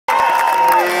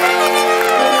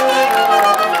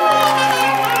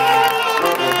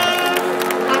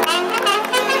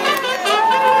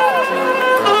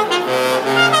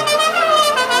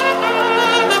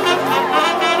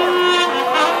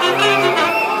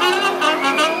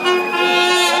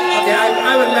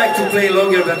like to play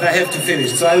longer, but I have to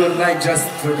finish. So I would like just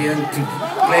for the end to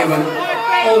play one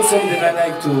old song that I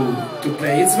like to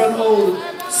play. It's one old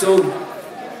song.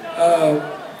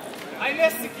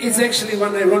 It's actually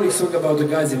one ironic song about the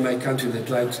guys in my country that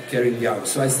like carrying the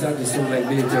arms. So I start the song like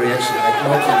military action, like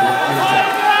walking military.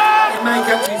 In my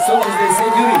country, soldiers they say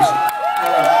Yurish.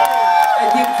 I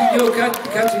think in your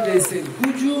country they say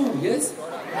Hujum, yes?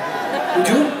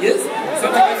 Hujum, yes?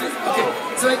 Something like this? Okay.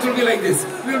 So it will be like this.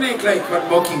 We'll make like one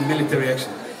mocking military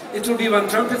action. It will be one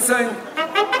trumpet sign.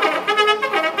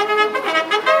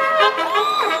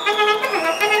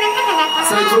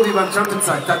 So it will be one trumpet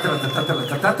sign.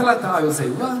 Ta-ta-la-ta-ta-ta-ta-ta-ta-ta. I will say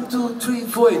 1, 2, 3,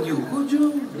 4, and you. Would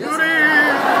you? Yes.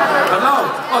 But loud.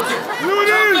 Okay.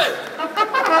 Trumpet.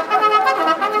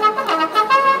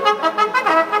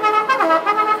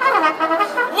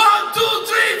 1, 2,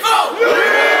 3,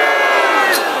 4.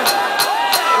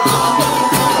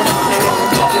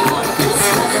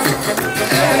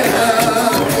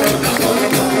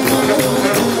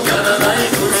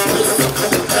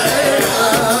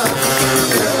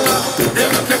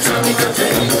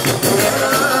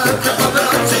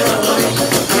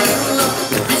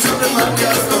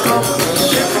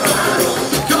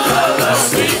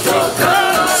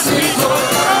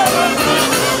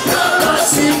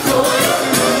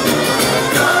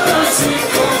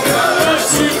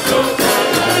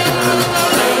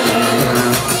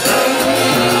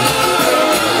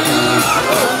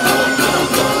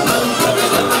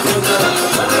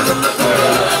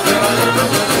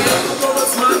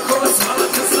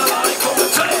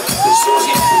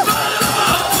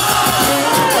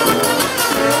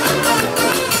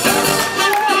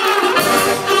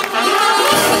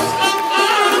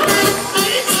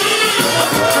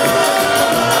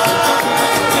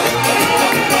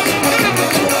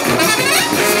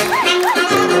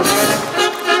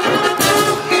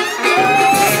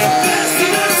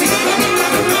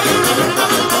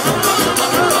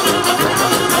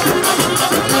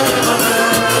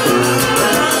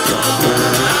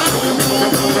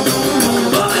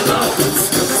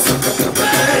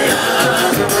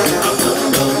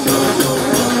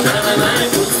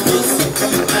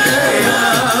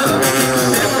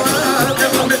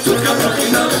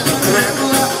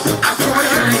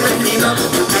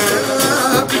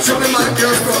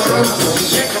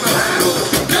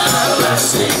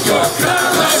 Kalashnikov,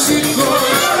 Kalashnikov,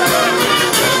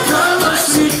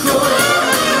 Kalashnikov,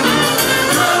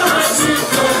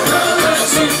 Kalashnikov,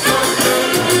 Kalashnikov.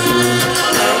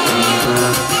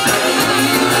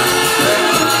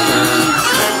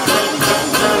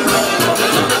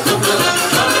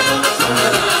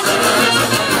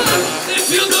 If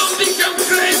you don't become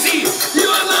crazy, you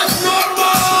are not normal.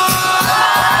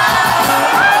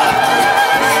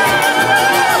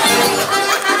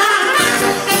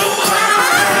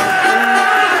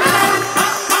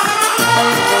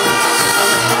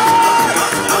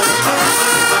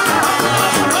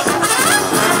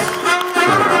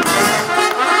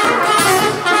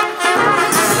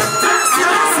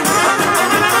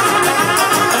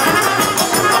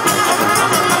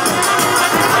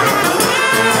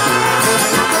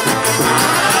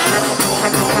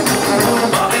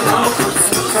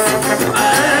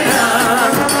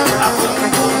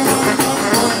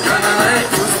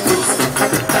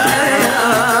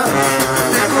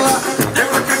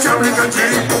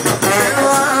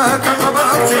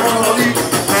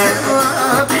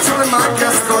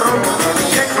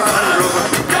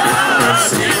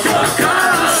 Kalashnikov,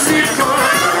 Kalashnikov,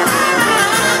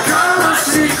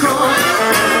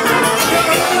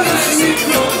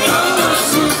 Kalashnikov.